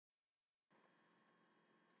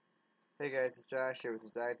Hey guys, it's Josh here with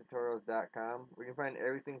DesignTutorials.com. We can find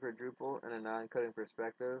everything for Drupal in a non-coding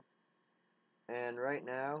perspective. And right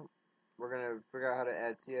now, we're going to figure out how to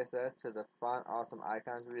add CSS to the font awesome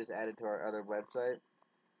icons we just added to our other website.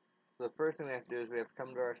 So the first thing we have to do is we have to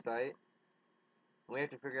come to our site. And we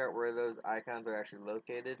have to figure out where those icons are actually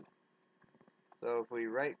located. So if we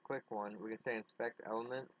right-click one, we can say Inspect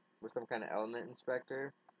Element with some kind of element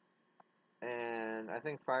inspector. And I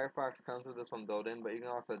think Firefox comes with this one built in, but you can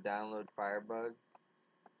also download Firebug.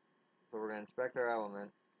 So we're going to inspect our element,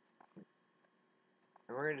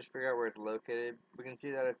 and we're going to just figure out where it's located. We can see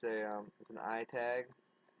that it's an I tag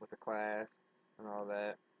with a class and all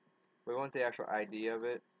that. We want the actual ID of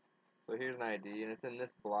it. So here's an ID, and it's in this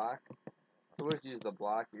block. So we'll just use the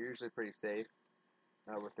block. You're usually pretty safe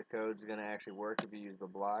with the code. It's going to actually work if you use the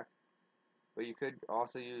block. But you could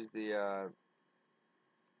also use the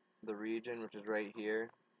region, which is right here,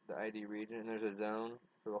 the ID region, and there's a zone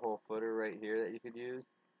for the whole footer right here that you could use.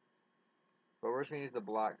 But we're just going to use the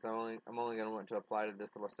block, so I'm only going to want to apply to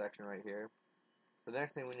this little section right here. The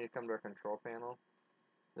next thing we need to come to our control panel.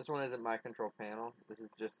 This one isn't my control panel. This is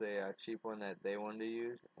just a cheap one that they wanted to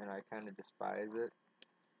use, and I kind of despise it.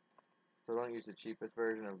 So don't use the cheapest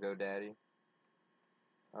version of GoDaddy.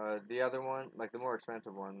 The other one, like the more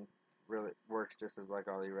expensive one, really works just as like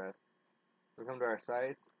all the rest. So we come to our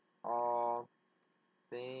sites, all,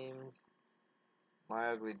 themes, My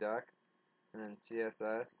Ugly Duck, and then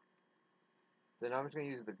CSS. Then I'm just going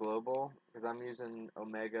to use the global, because I'm using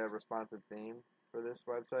Omega responsive theme for this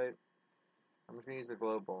website. I'm just going to use the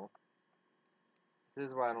global. This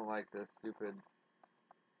is why I don't like this stupid,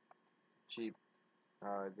 cheap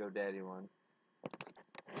GoDaddy one.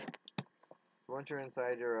 So once you're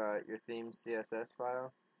inside your theme CSS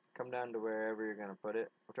file, come down to wherever you're going to put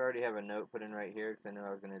it, which I already have a note put in right here because I knew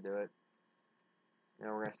I was going to do it. Now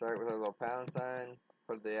we're going to start with a little pound sign,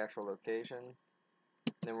 put the actual location.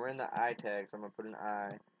 Then we're in the I tag, so I'm going to put an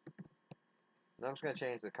I. Then I'm just going to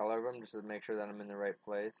change the color of them just to make sure that I'm in the right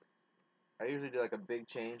place. I usually do like a big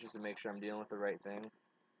change just to make sure I'm dealing with the right thing.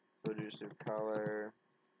 So we'll just do color.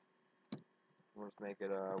 We'll just make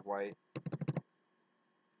it white.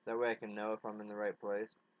 That way I can know if I'm in the right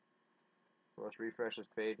place. So let's refresh this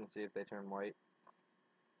page and see if they turn white.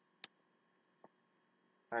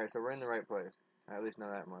 Alright, so we're in the right place. I at least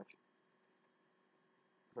know that much.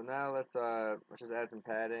 So now let's just add some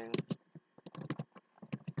padding.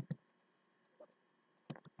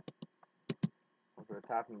 For the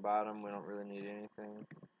top and bottom, we don't really need anything.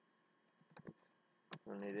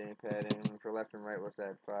 We don't need any padding. For left and right, let's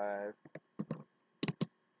add 5.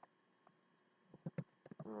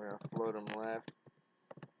 And we're going to float them left.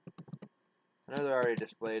 I know they're already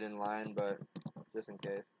displayed in line, but just in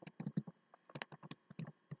case.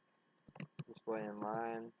 Display in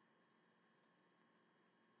line.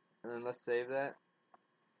 And then let's save that.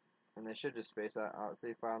 And they should just space out.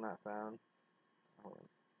 See, file not found. Hold on.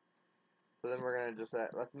 So then we're going to just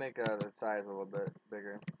let's make the size a little bit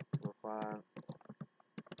bigger. So font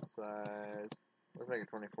size, let's make it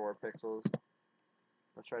 24 pixels.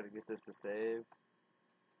 Let's try to get this to save.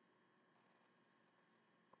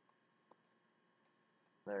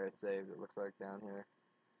 There, it's saved, it looks like down here.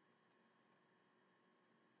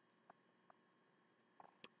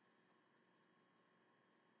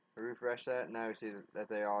 We refresh that, and now we see that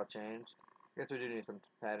they all changed. I guess we do need some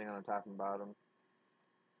padding on the top and bottom.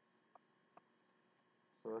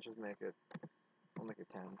 So let's just make it, we'll make it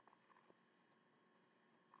 10.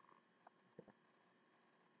 Okay.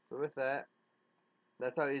 So with that,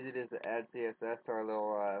 that's how easy it is to add CSS to our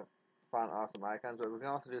little font awesome icons, but we can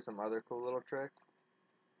also do some other cool little tricks.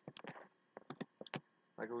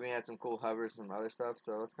 Like we can add some cool hovers and some other stuff,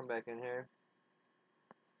 so let's come back in here.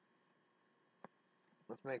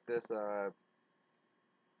 Let's make this, I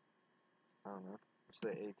don't know, let's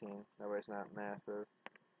say 18, that way it's not massive.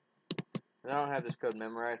 And I don't have this code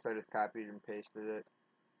memorized, so I just copied and pasted it.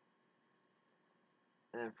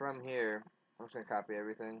 And then from here, I'm just going to copy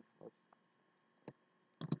everything. Oops.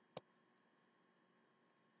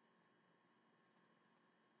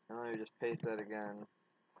 And let me just paste that again.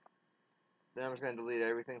 Then I'm just going to delete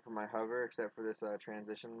everything from my hover except for this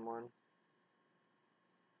transition one.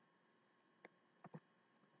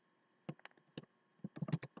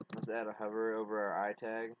 Let's add a hover over our I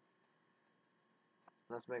tag.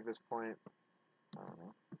 Let's make this point, I don't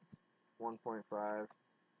know, 1.5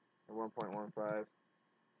 or 1.15.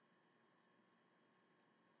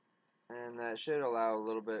 And that should allow a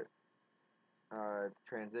little bit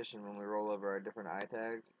transition when we roll over our different I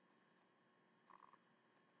tags.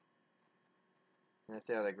 And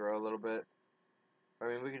see how they grow a little bit. I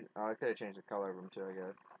mean, I could have changed the color of them too, I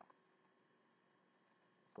guess.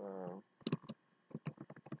 So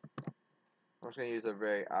I'm just going to use a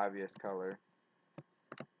very obvious color.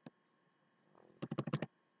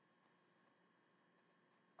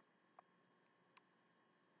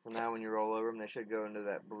 So now when you roll over them, they should go into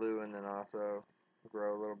that blue and then also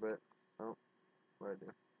grow a little bit. Oh, what did I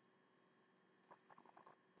do?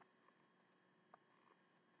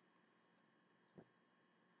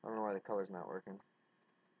 I don't know why the color's not working.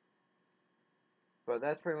 But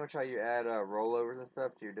that's pretty much how you add rollovers and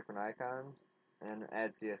stuff to your different icons and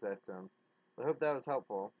add CSS to them. So I hope that was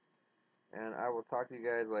helpful, and I will talk to you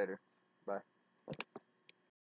guys later. Bye.